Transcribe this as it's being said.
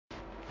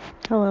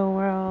Hello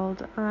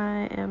world,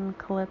 I am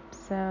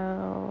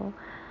Calypso,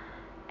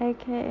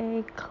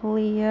 aka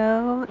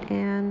Cleo,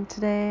 and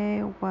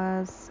today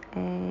was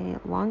a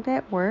long day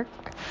at work.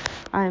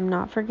 I'm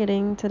not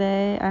forgetting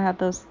today. I had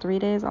those 3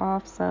 days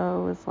off,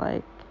 so it was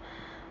like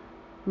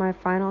my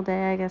final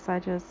day. I guess I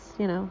just,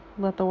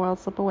 let the world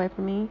slip away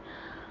from me.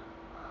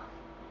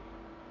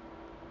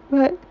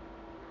 But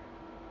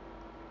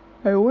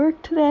I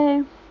worked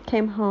today,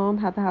 came home,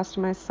 had the house to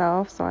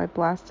myself, so I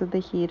blasted the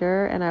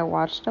heater and I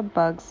watched A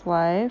Bug's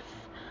Life,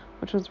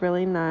 which was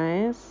really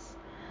nice.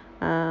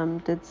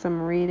 Did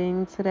some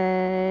reading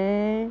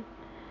today,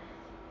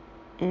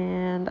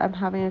 and I'm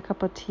having a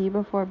cup of tea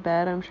before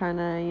bed. I'm trying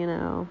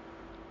to,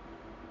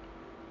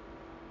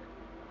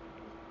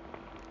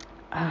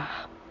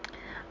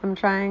 I'm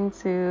trying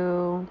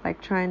to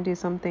try and do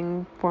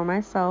something for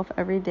myself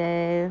every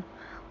day,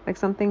 like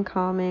something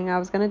calming. I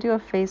was gonna do a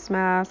face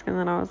mask, and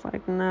then I was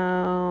like,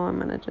 no, I'm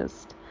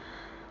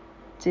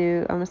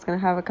just gonna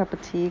have a cup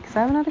of tea because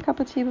I haven't had a cup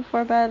of tea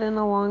before bed in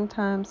a long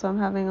time. So I'm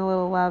having a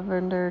little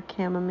lavender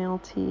chamomile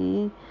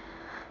tea.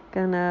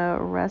 Gonna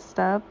rest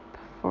up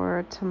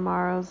for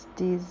tomorrow's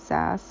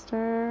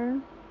disaster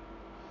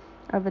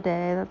of a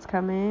day that's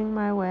coming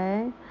my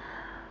way.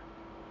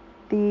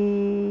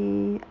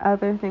 The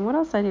other thing, what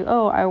else did I do?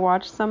 Oh, I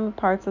watched some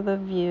parts of The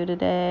View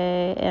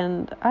today,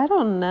 and I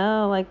don't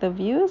know, The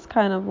View is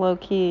kind of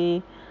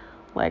low-key,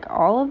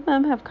 all of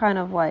them have kind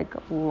of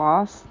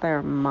lost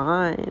their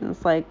minds.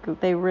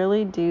 They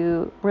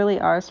really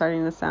are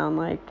starting to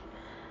sound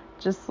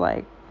just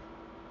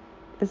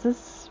is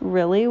this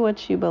really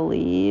what you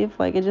believe?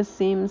 It just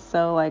seems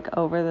so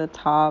over the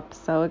top,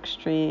 so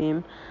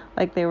extreme.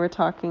 They were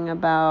talking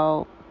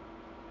about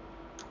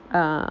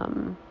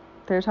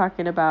they're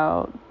talking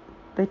about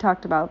they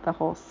talked about the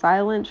whole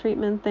silent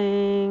treatment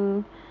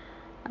thing,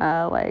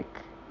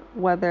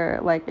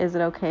 whether is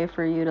it okay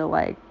for you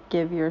to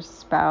give your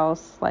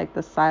spouse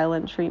the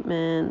silent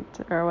treatment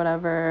or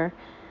whatever.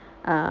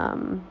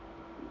 And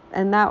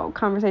that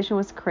conversation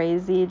was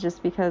crazy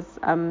just because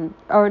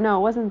or no,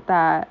 it wasn't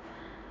that.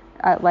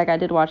 I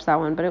did watch that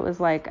one, but it was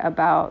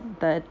about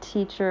the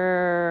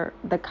teacher,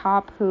 the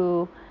cop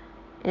who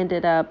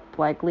ended up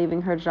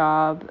leaving her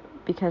job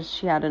because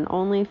she had an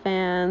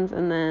OnlyFans,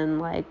 and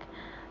then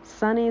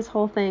Sunny's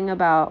whole thing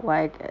about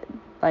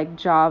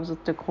jobs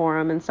with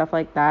decorum and stuff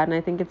like that. And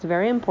I think it's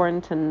very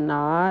important to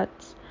not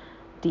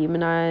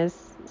demonize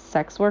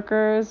sex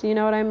workers, you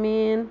know what I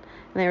mean? And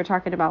they were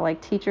talking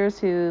about teachers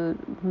who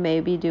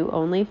maybe do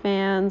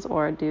OnlyFans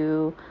or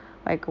do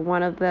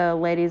one of the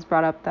ladies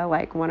brought up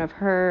that one of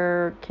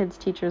her kids'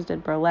 teachers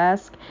did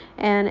burlesque.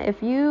 And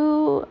if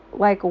you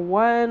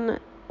one,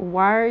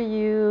 why are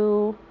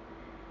you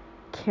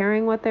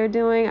caring what they're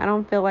doing? I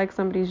don't feel like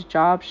somebody's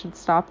job should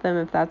stop them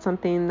if that's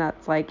something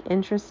that's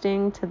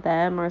interesting to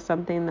them or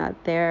something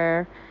that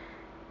they're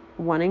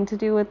wanting to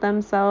do with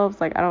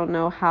themselves. I don't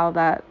know how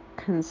that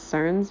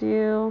concerns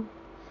you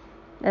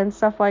and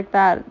stuff like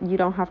that. You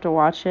don't have to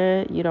watch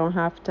it. You don't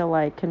have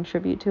to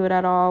contribute to it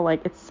at all.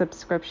 It's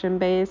subscription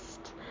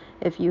based.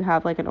 If you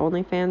have an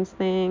OnlyFans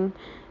thing,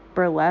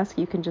 burlesque,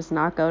 you can just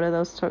not go to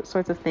those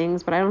sorts of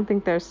things. But I don't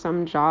think there's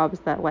some jobs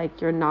that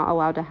you're not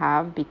allowed to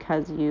have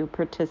because you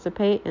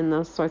participate in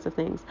those sorts of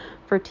things.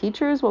 For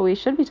teachers, what we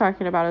should be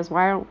talking about is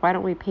why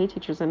don't we pay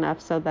teachers enough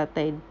so that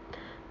they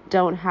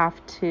don't have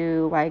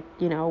to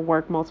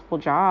work multiple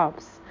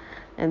jobs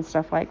and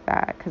stuff like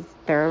that, because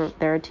there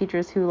are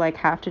teachers who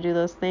have to do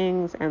those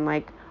things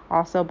and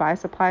also buy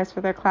supplies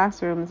for their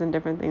classrooms and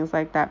different things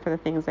like that for the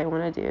things they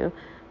want to do.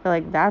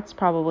 But that's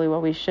probably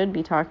what we should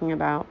be talking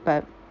about.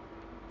 But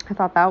I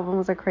thought that one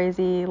was a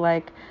crazy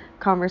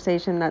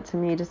conversation that to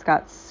me just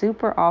got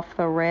super off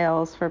the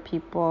rails for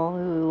people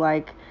who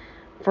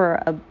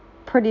for a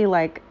pretty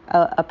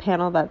a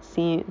panel that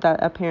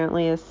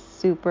apparently is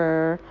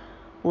super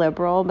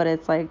liberal, but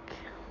it's I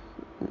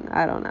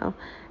don't know.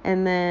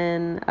 And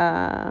then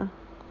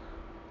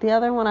the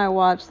other one I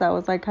watched that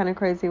was kind of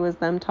crazy was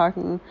them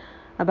talking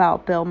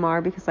about Bill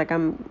Maher, because I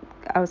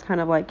was kind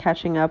of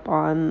catching up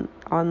on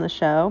the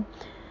show.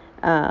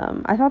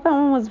 I thought that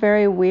one was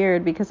very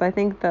weird because I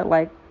think that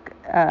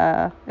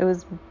it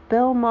was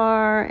Bill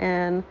Maher,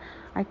 and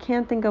I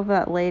can't think of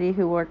that lady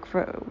who worked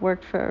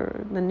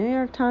for the New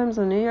York Times,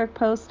 the New York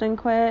Post, and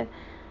quit.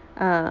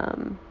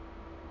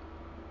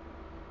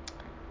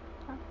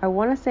 I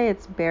want to say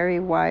it's Barry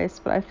Weiss,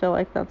 but I feel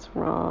like that's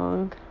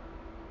wrong.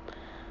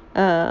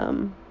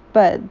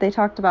 But they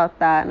talked about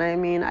that, and I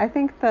mean, I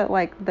think that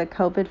the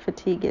COVID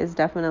fatigue is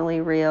definitely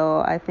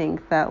real. I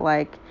think that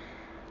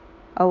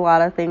a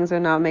lot of things are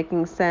not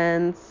making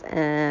sense,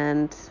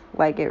 and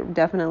it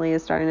definitely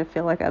is starting to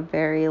feel like a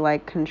very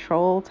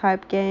control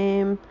type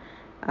game.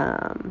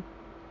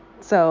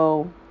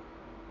 So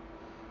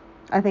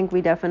I think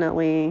we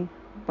definitely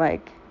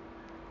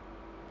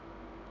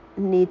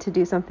need to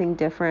do something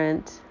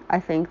different. I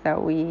think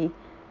that we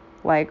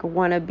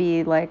want to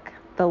be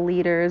the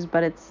leaders,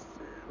 but it's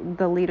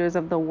the leaders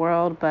of the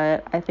world.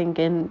 But I think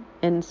in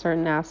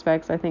certain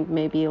aspects, I think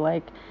maybe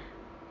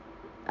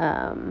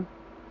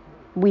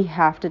we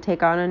have to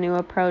take on a new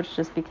approach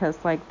just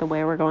because like the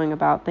way we're going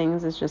about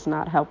things is just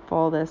not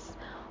helpful. This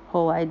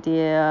whole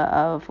idea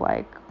of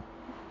like,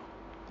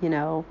 you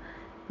know,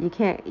 you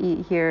can't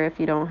eat here if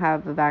you don't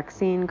have a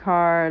vaccine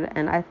card.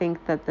 And I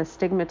think that the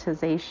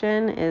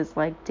stigmatization is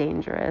like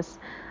dangerous.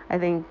 I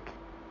think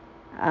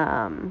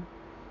um,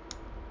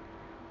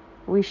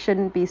 we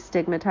shouldn't be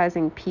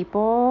stigmatizing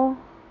people,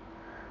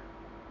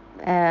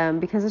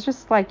 because it's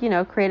just like,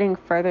 creating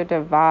further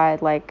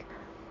divide. Like,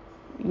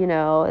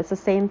 it's the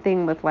same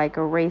thing with like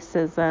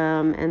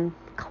racism and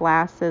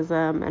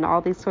classism and all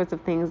these sorts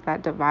of things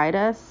that divide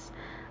us.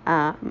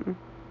 And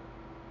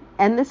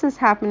this is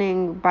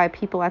happening by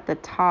people at the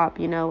top,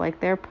 like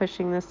they're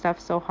pushing this stuff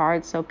so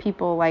hard. So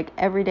people, like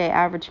everyday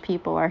average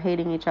people, are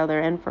hating each other.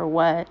 And for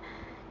what?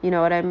 You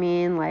know what I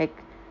mean? Like,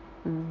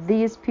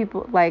 these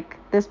people, like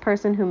this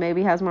person who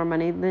maybe has more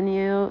money than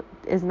you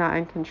is not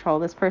in control.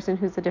 This person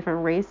who's a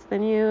different race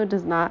than you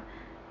does not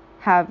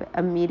have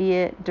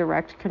immediate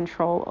direct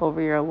control over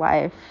your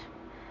life.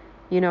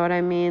 You know what I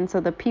mean? So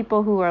the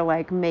people who are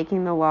like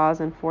making the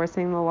laws,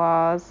 enforcing the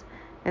laws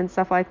and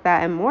stuff like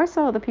that, and more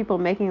so the people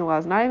making the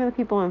laws, not even the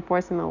people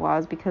enforcing the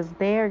laws, because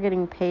they are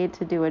getting paid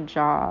to do a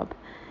job.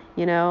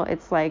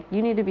 It's like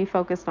you need to be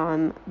focused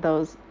on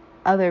those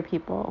other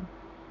people.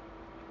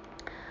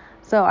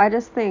 So I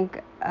just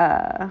think,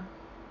 and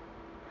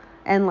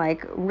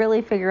like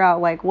really figure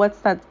out like what's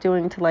that's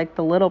doing to like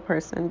the little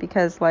person,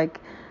 because like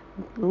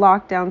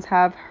lockdowns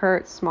have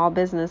hurt small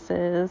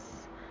businesses.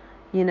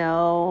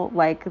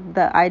 Like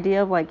the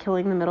idea of like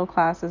killing the middle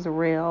class is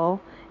real.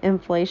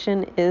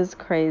 Inflation is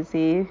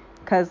crazy,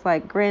 because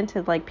like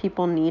granted, like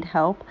people need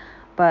help,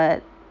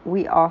 but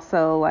we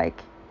also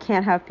like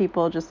can't have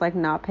people just like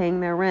not paying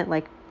their rent.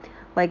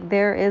 Like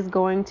there is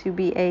going to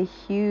be a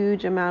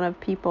huge amount of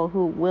people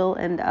who will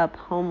end up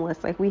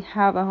homeless. Like we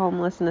have a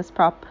homelessness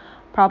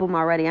problem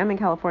already. I'm in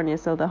California,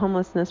 so the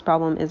homelessness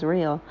problem is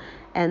real.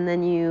 And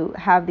then you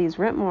have these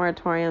rent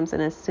moratoriums,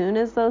 and as soon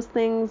as those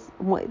things,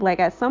 like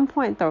at some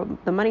point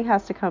the money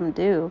has to come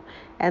due,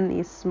 and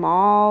these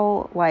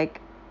small like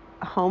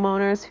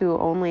homeowners who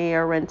only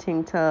are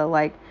renting to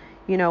like,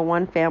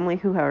 one family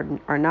who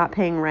are not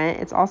paying rent,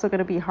 it's also going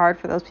to be hard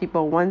for those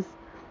people. Once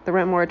the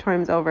rent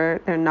moratorium's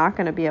over, they're not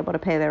going to be able to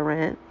pay their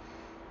rent.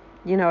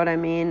 You know what I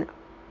mean?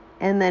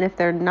 And then if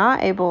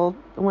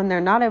when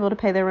they're not able to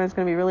pay their rent, it's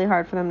going to be really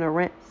hard for them to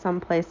rent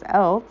someplace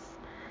else.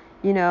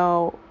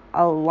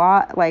 A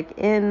lot, like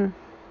in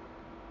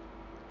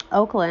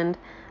Oakland,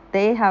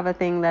 they have a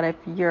thing that if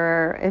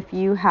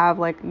you have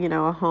like,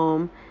 a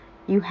home,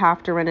 you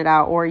have to rent it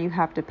out, or you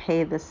have to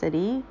pay the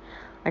city.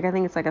 Like I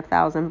think it's like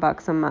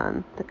 $1,000 a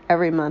month,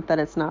 every month that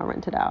it's not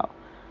rented out.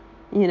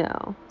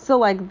 So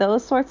like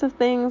those sorts of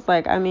things,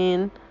 like, I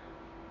mean,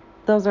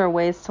 those are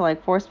ways to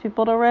like force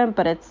people to rent,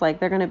 but it's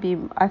like I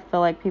feel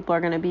like people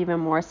are going to be even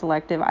more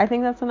selective. I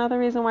think that's another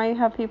reason why you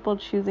have people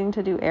choosing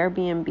to do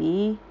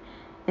Airbnb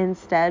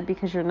instead,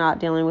 because you're not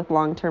dealing with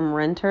long-term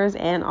renters,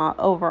 and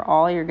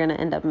overall you're going to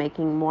end up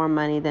making more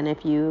money than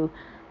if you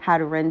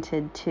had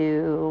rented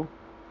to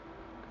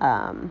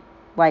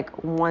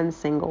like one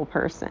single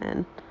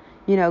person.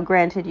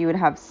 Granted, you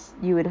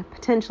would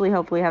potentially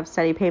hopefully have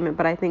steady payment,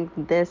 but I think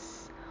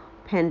this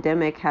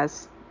pandemic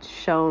has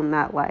shown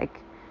that like,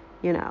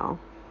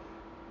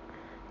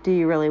 do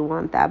you really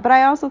want that? But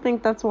I also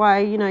think that's why,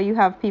 you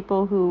have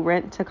people who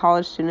rent to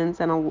college students,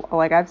 and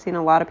like I've seen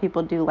a lot of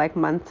people do like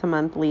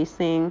month-to-month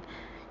leasing,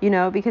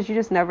 because you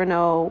just never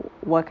know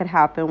what could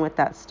happen with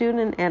that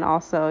student. And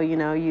also,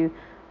 you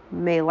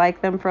may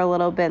like them for a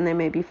little bit and they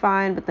may be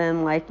fine, but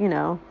then like,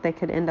 they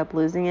could end up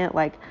losing it.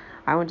 Like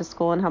I went to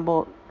school in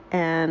Humboldt,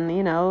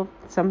 and,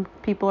 some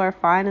people are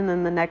fine, and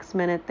then the next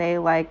minute they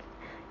like,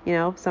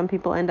 some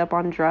people end up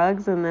on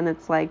drugs, and then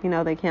it's like,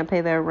 they can't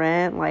pay their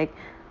rent. Like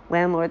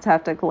landlords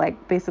have to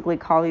like basically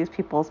call these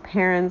people's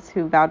parents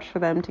who vouch for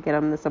them to get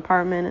them this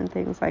apartment and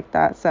things like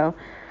that. So,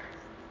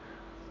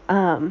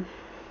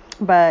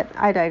 but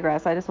I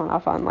digress. I just went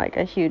off on like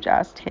a huge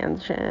ass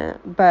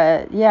tangent.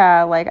 But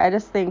yeah, like I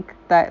just think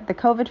that the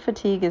COVID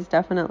fatigue is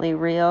definitely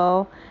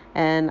real,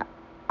 and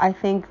I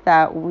think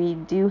that we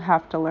do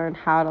have to learn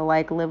how to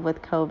like live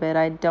with COVID.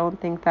 I don't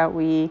think that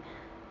we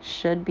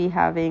should be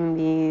having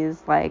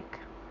these like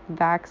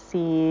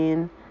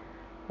vaccine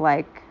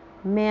like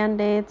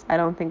mandates. I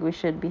don't think we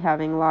should be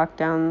having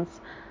lockdowns.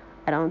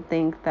 I don't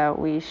think that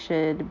we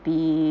should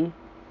be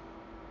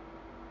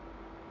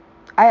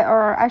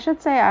I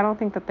should say, I don't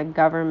think that the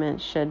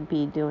government should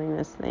be doing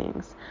these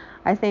things.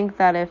 I think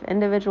that if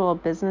individual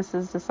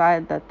businesses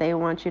decide that they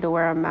want you to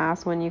wear a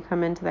mask when you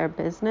come into their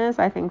business,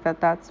 I think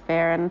that that's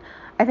fair. And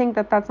I think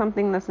that that's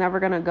something that's never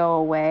going to go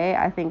away.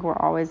 I think we're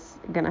always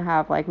going to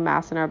have like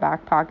masks in our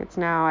back pockets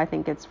now. I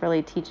think it's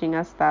really teaching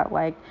us that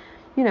like,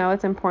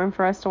 it's important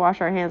for us to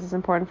wash our hands. It's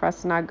important for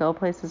us to not go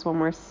places when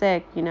we're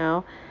sick,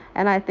 And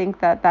I think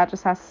that that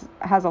just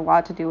has a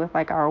lot to do with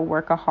like our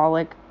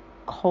workaholic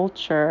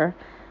culture,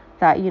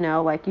 that,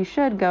 like you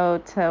should go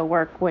to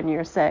work when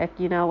you're sick,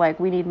 like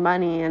we need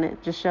money, and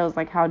it just shows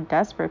like how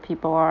desperate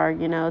people are,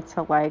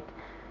 to like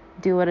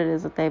do what it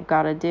is that they've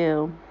got to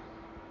do.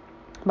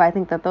 But I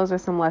think that those are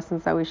some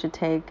lessons that we should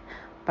take.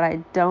 But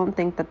I don't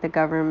think that the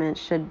government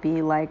should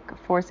be like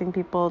forcing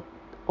people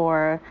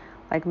or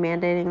like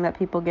mandating that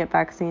people get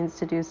vaccines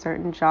to do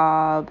certain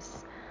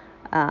jobs.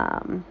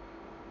 And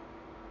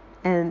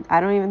I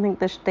don't even think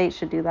the state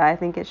should do that. I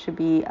think it should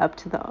be up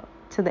to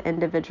the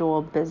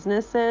individual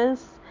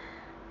businesses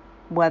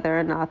whether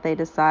or not they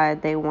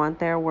decide they want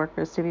their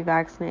workers to be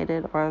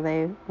vaccinated, or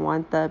they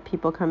want the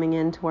people coming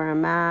in to wear a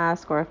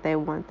mask, or if they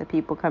want the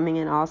people coming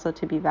in also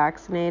to be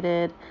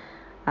vaccinated.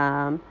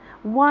 Um,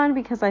 One,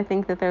 because I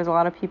think that there's a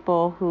lot of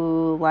people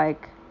who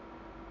like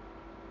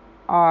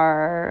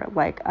are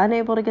like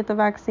unable to get the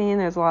vaccine.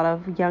 There's a lot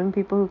of young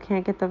people who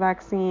can't get the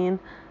vaccine.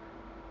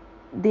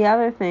 The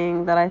other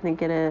thing that I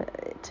think it is,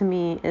 to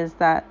me, is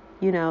that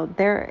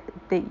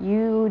that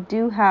you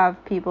do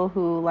have people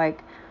who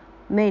like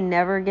may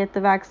never get the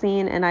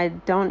vaccine, and I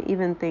don't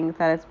even think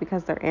that it's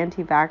because they're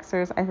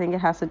anti-vaxxers. I think it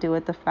has to do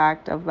with the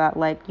fact of that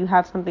like you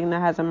have something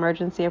that has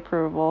emergency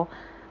approval,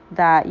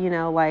 that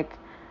like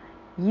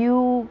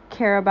you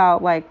care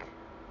about like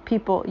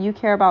people, you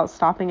care about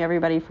stopping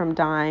everybody from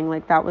dying.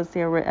 Like that was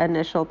the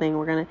initial thing.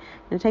 We're gonna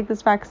take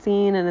this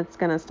vaccine and it's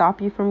gonna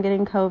stop you from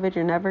getting COVID.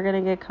 You're never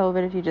gonna get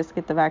COVID if you just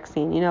get the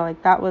vaccine.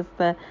 Like that was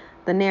the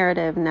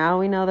narrative. Now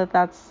we know that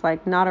that's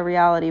like not a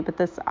reality, but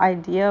this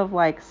idea of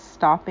like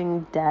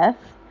stopping death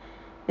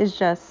is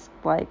just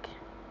like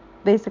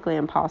basically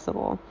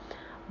impossible.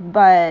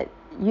 But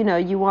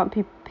you want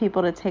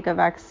people to take a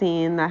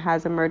vaccine that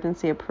has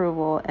emergency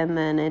approval, and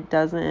then it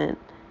doesn't,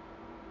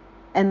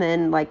 and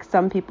then like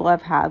some people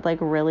have had like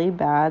really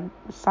bad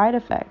side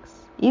effects,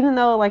 even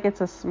though like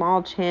it's a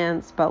small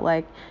chance. But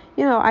like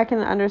I can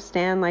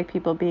understand like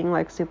people being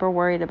like super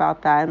worried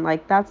about that, and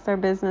like that's their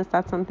business.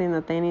 That's something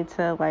that they need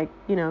to like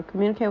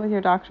communicate with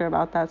your doctor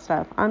about that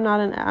stuff. I'm not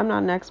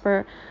an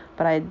expert,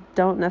 but I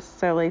don't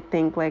necessarily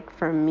think, like,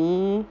 for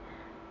me,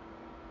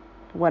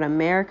 what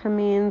America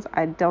means,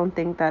 I don't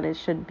think that it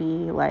should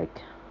be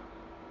like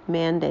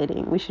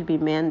we should be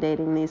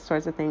mandating these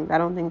sorts of things. I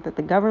don't think that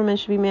the government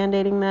should be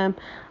mandating them.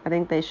 I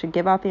think they should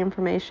give out the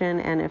information,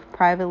 and if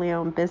privately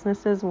owned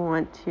businesses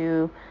want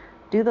to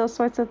do those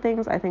sorts of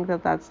things, I think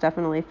that that's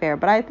definitely fair.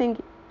 But I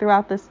think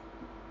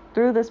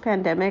through this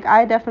pandemic,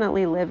 I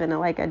definitely live in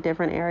a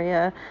different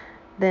area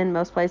than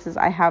most places.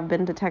 I have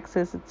been to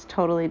Texas. It's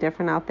totally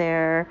different out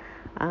there.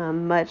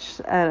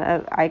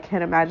 I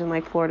can imagine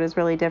like Florida is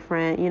really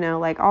different.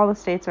 Like all the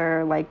states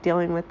are like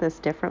dealing with this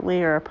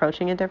differently or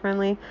approaching it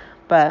differently.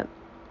 But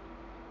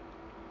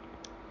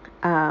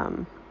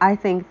I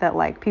think that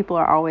like people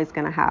are always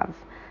going to have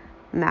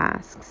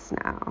masks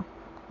now.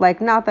 Like,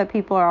 not that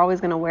people are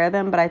always going to wear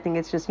them, but I think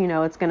it's just,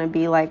 it's going to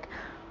be like,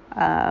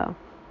 to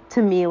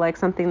me, like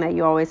something that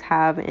you always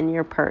have in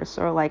your purse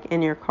or like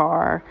in your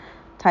car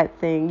type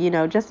thing,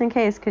 just in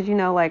case. Because,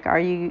 like,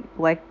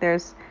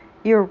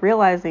 we're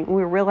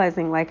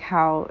realizing like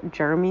how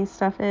germy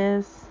stuff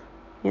is,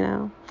 you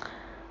know.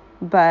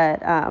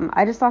 But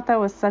I just thought that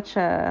was such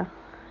a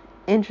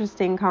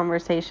interesting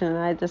conversation, and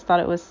I just thought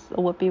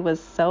Whoopi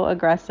was so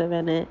aggressive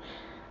in it,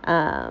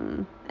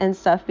 and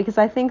stuff, because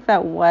I think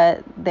that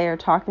what they're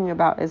talking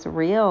about is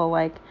real.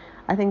 Like,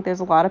 I think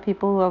there's a lot of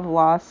people who have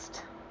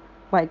lost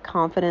like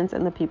confidence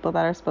in the people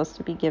that are supposed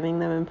to be giving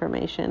them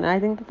information, and I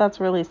think that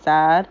that's really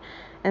sad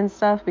and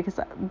stuff,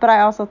 but I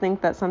also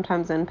think that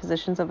sometimes in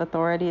positions of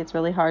authority it's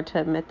really hard to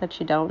admit that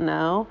you don't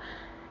know.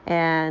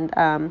 And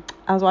I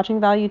was watching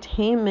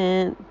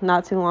Valuetainment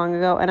not too long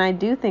ago, and I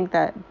do think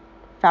that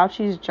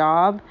Fauci's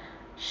job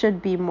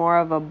should be more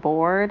of a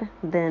board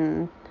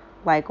than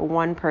like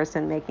one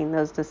person making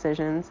those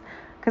decisions,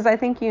 because I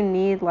think you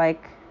need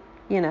like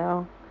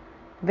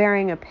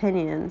varying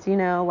opinions.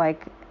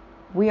 Like,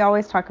 we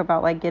always talk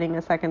about like getting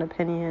a second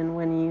opinion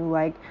when you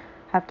like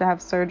have to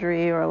have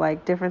surgery or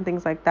like different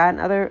things like that,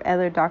 and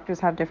other doctors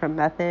have different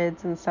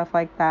methods and stuff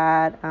like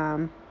that.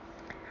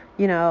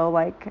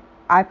 Like,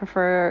 I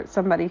prefer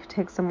somebody who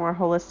takes a more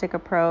holistic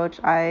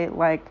approach. I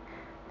like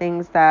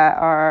things that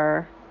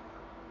are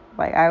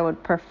like, I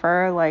would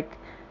prefer, like,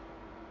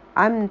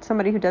 I'm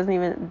somebody who doesn't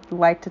even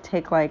like to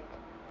take like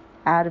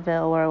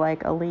Advil or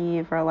like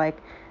Aleve or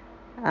like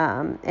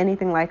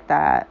anything like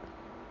that,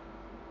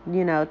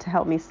 to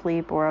help me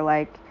sleep, or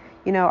like,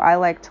 I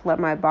like to let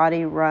my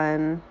body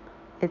run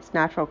its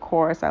natural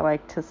course. I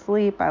like to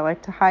sleep. I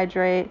like to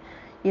hydrate.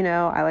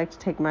 I like to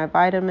take my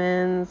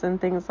vitamins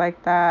and things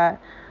like that.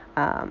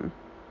 And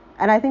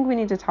I think we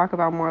need to talk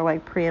about more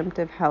like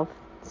preemptive health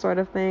sort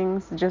of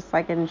things, just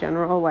like in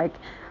general. Like,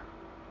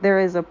 there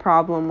is a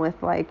problem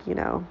with like,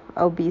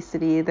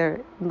 obesity.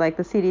 There, like,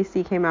 the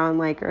CDC came out and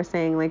like are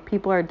saying like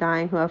people are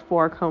dying who have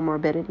 4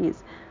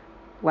 comorbidities.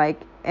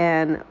 Like,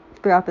 and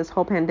throughout this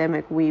whole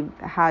pandemic, we've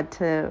had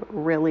to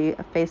really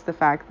face the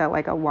fact that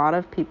like a lot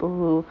of people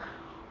who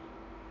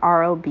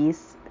are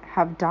obese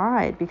have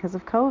died because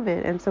of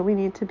COVID. And so we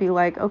need to be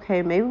like,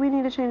 okay, maybe we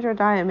need to change our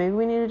diet. Maybe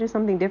we need to do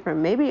something different.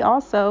 Maybe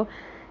also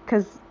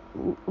because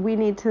we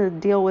need to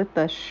deal with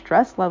the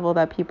stress level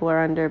that people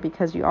are under,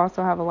 because you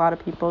also have a lot of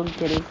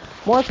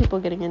more people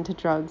getting into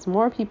drugs,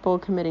 more people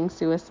committing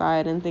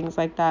suicide and things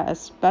like that,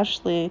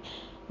 especially,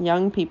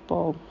 young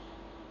people.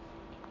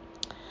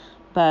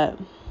 But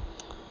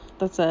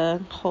that's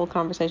a whole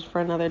conversation for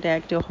another day. I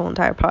could do a whole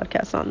entire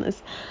podcast on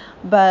this.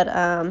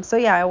 But so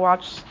yeah, I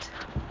watched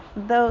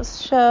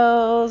those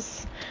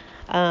shows.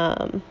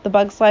 The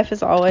Bug's Life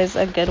is always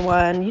a good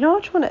one. You know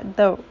which one?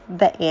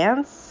 The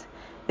Ants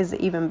is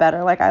even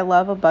better. Like, I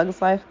love A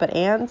Bug's Life, but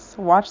Ants,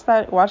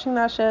 watching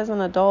that shit as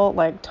an adult,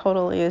 like,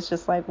 totally is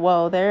just like,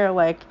 whoa, they're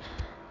like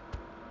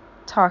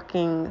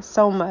talking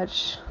so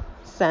much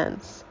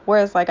sense.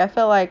 Whereas, like, I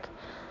feel like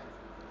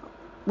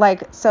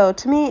so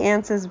to me,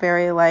 Ants is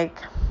very like,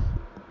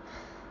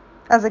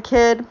 as a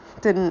kid,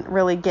 didn't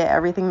really get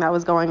everything that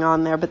was going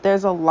on there, but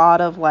there's a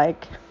lot of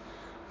like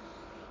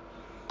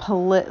a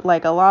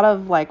lot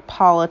of like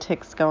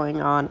politics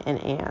going on in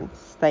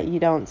Ants that you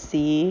don't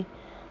see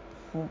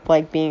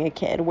like being a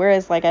kid.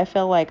 Whereas like I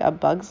feel like A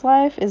Bug's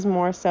Life is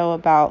more so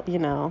about,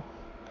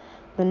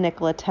 the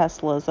Nikola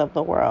Teslas of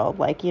the world,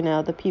 like,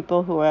 the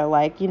people who are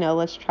like,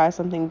 let's try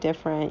something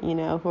different,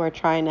 who are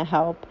trying to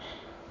help,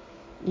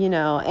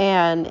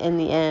 and in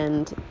the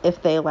end,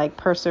 if they like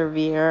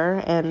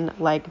persevere and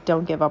like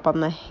don't give up on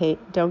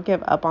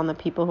the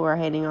people who are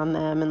hating on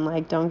them, and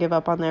like don't give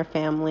up on their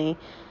family,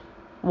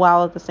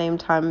 while at the same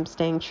time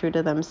staying true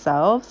to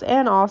themselves.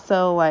 And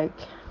also, like,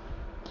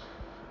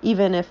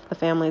 even if the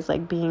family's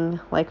like being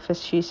like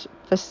facetious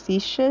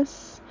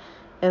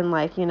and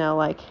like,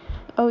 like,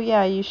 oh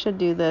yeah, you should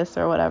do this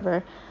or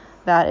whatever,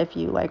 that if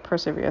you like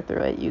persevere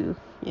through it, you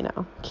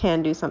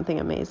can do something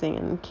amazing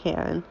and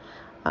can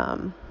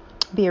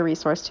be a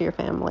resource to your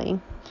family.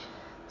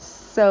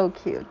 So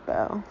cute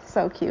though,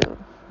 so cute.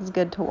 It's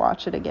good to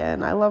watch it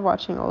again. I love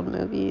watching old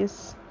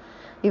movies,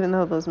 even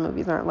though those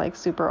movies aren't like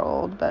super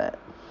old, but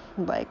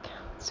like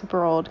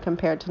super old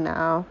compared to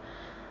now.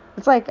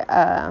 It's like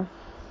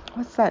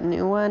what's that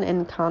new one,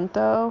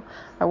 Encanto?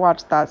 I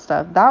watched that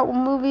stuff. That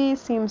movie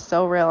seems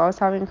so real. I was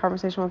having a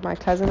conversation with my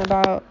cousin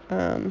about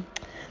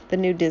the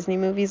new Disney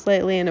movies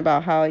lately, and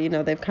about how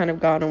they've kind of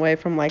gone away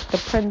from like the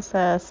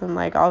princess and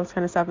like all this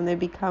kind of stuff, and they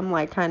become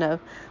like kind of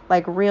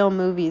like real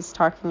movies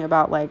talking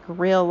about like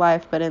real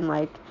life, but in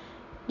like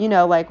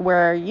like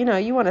where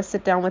you want to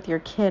sit down with your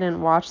kid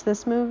and watch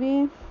this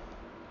movie.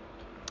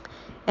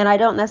 And I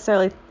don't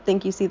necessarily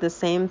think you see the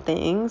same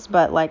things,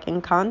 but like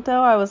Encanto,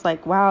 I was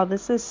like, wow,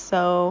 this is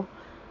so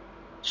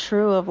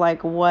true of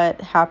like what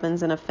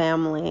happens in a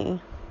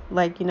family.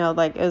 Like,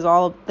 like it was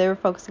all, they were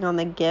focusing on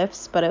the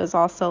gifts, but it was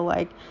also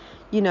like,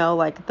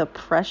 like the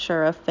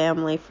pressure of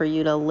family for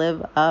you to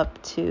live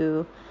up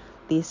to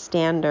these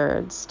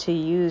standards, to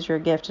use your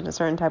gift in a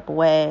certain type of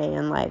way,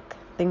 and like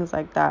things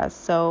like that.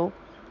 So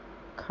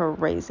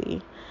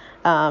crazy.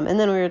 And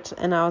then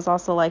and I was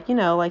also like,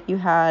 like you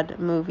had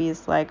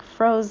movies like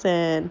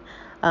Frozen,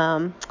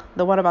 the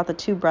one about the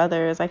two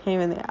brothers, I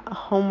can't even,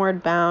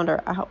 Homeward Bound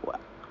or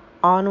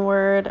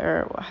Onward,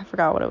 or I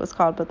forgot what it was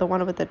called, but the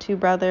one with the two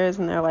brothers,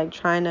 and they're like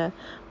trying to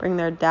bring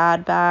their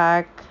dad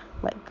back,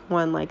 like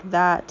one like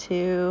that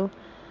too,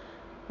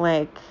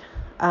 like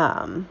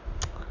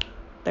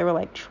they were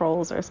like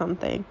trolls or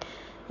something.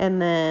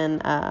 And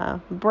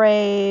then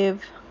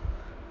Brave,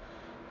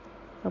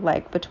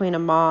 like between a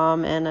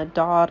mom and a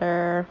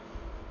daughter.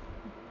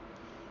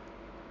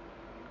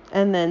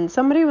 And then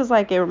somebody was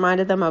like, it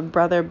reminded them of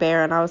Brother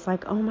Bear, and I was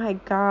like, oh my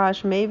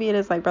gosh, maybe it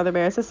is like Brother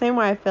Bear. It's the same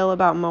way I feel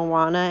about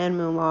Moana and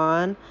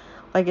Mulan.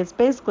 Like, it's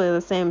basically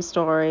the same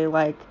story.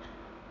 Like,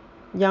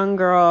 young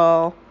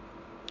girl,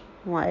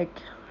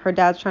 like, her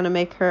dad's trying to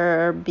make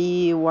her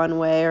be one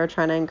way, or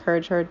trying to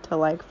encourage her to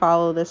like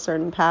follow this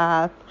certain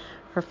path.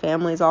 Her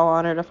family's all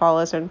on her to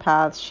follow a certain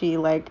path. She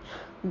like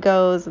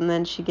goes, and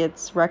then she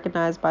gets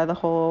recognized by the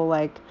whole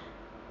like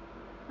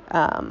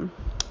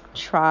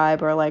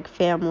tribe or like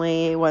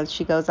family once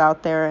she goes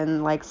out there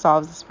and like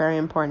solves this very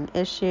important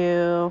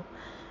issue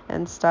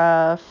and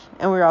stuff.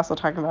 And we were also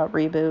talking about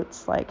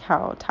reboots, like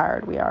how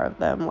tired we are of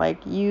them.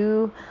 Like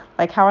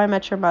How I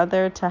Met Your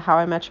Mother to How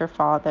I Met Your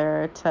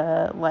Father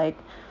to like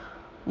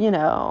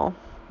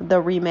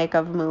the remake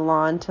of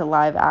Mulan to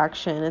live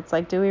action. It's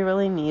like, do we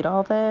really need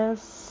all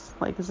this?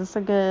 Like, is this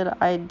a good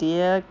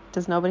idea?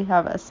 Does nobody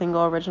have a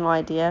single original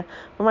idea?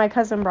 But my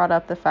cousin brought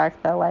up the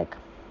fact that like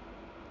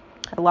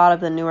a lot of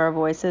the newer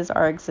voices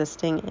are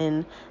existing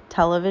in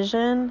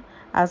television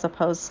as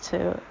opposed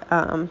to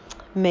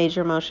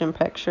major motion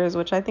pictures,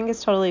 which I think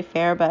is totally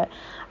fair, but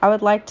I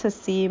would like to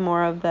see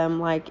more of them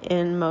like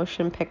in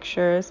motion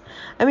pictures.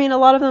 I mean, a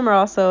lot of them are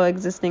also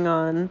existing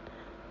on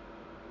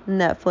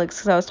Netflix,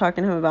 because I was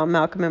talking to him about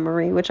Malcolm and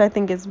Marie, which I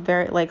think is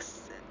very like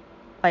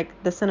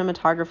the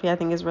cinematography I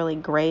think is really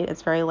great.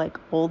 It's very like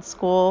old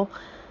school,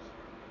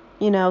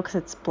 because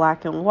it's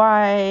black and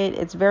white.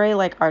 It's very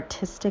like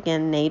artistic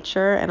in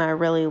nature, and I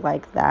really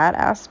like that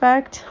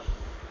aspect.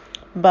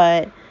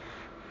 But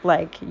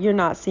like you're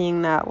not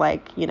seeing that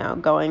like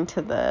going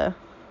to the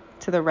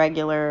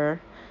regular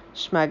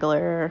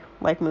schmegler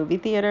like movie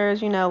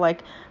theaters.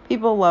 Like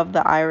people love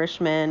The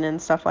Irishman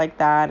and stuff like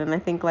that, and I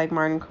think like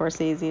Martin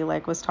Scorsese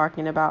like was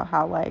talking about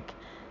how like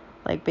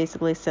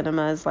basically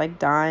cinema is like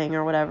dying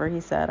or whatever he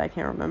said. I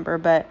can't remember,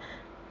 but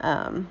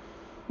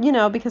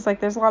because like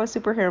there's a lot of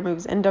superhero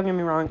movies, and don't get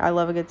me wrong, I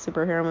love a good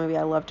superhero movie.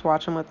 I love to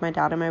watch them with my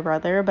dad and my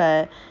brother,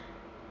 but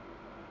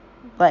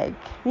like,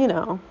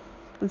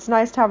 it's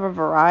nice to have a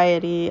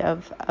variety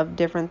of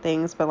different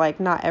things, but like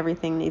not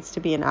everything needs to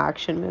be an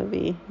action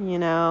movie.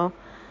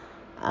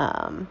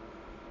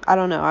 I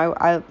don't know.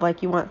 I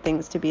like, you want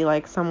things to be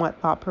like somewhat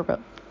thought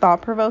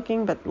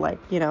provoking, but like,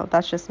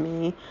 that's just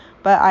me.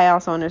 But I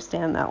also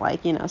understand that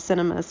like,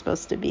 cinema is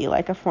supposed to be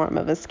like a form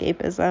of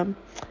escapism.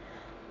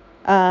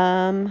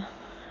 I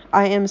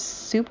am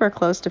super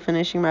close to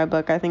finishing my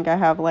book. I think I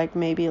have like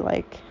maybe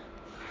like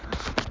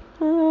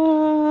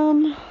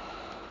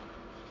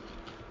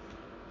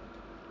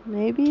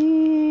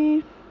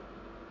maybe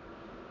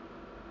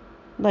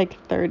like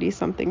 30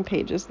 something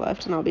pages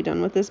left, and I'll be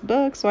done with this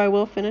book, so I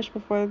will finish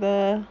before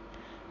the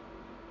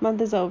month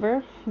is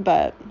over.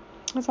 But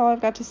that's all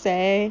I've got to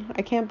say.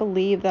 I can't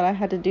believe that I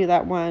had to do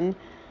that one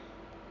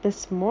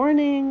this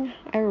morning.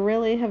 I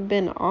really have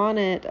been on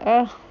it.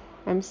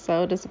 I'm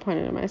so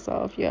disappointed in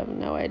myself. You have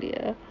no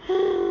idea.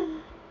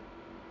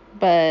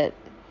 But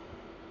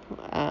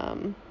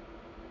I'm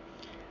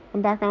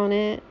back on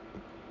it.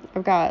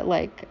 I've got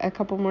like a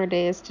couple more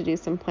days to do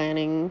some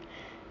planning,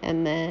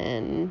 and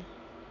then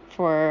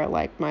for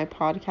like my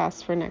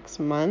podcast for next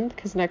month,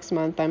 because next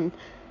month I'm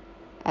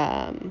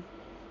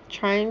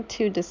trying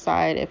to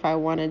decide if I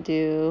want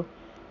to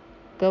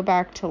go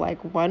back to like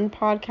one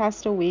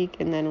podcast a week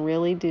and then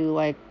really do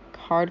like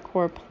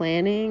hardcore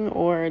planning,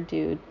 or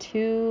do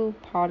 2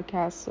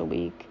 podcasts a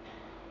week.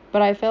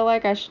 But I feel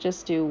like I should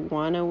just do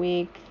 1 a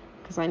week,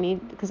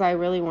 because I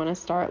really want to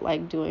start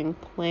like doing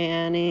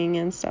planning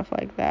and stuff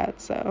like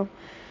that. So,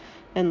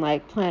 and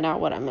like plan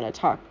out what I'm going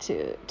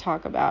to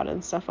talk about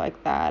and stuff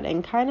like that,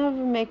 and kind of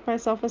make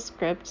myself a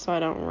script so I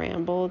don't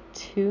ramble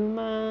too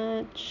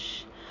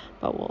much.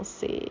 But we'll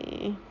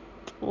see.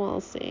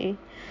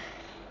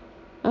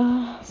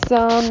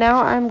 So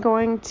now I'm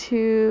going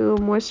to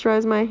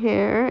moisturize my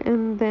hair,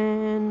 and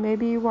then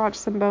maybe watch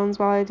some Bones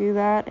while I do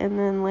that, and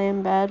then lay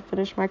in bed,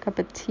 finish my cup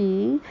of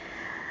tea,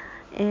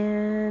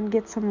 and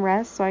get some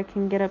rest so I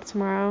can get up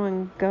tomorrow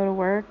and go to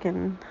work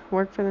and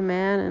work for the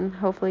man and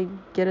hopefully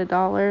get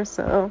 $1.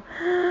 So,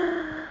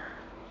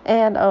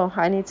 and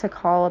I need to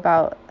call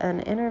about an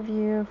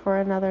interview for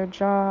another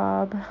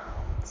job.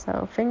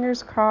 So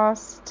fingers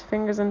crossed,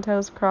 fingers and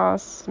toes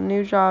crossed.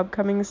 New job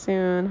coming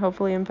soon,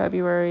 hopefully in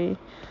February.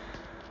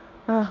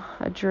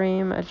 A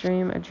dream.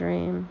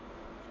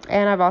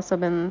 And I've also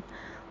been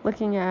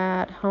looking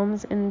at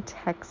homes in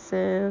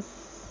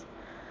Texas.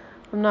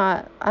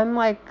 I'm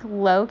like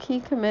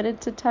low-key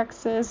committed to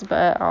Texas,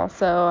 but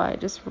also I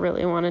just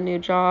really want a new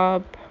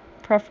job,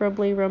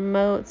 preferably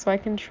remote so I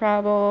can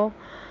travel.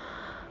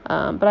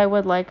 But I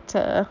would like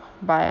to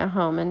buy a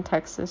home in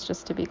Texas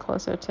just to be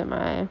closer to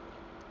my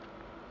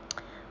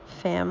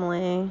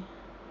family.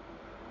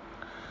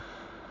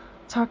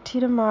 Talk to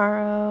you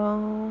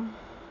tomorrow.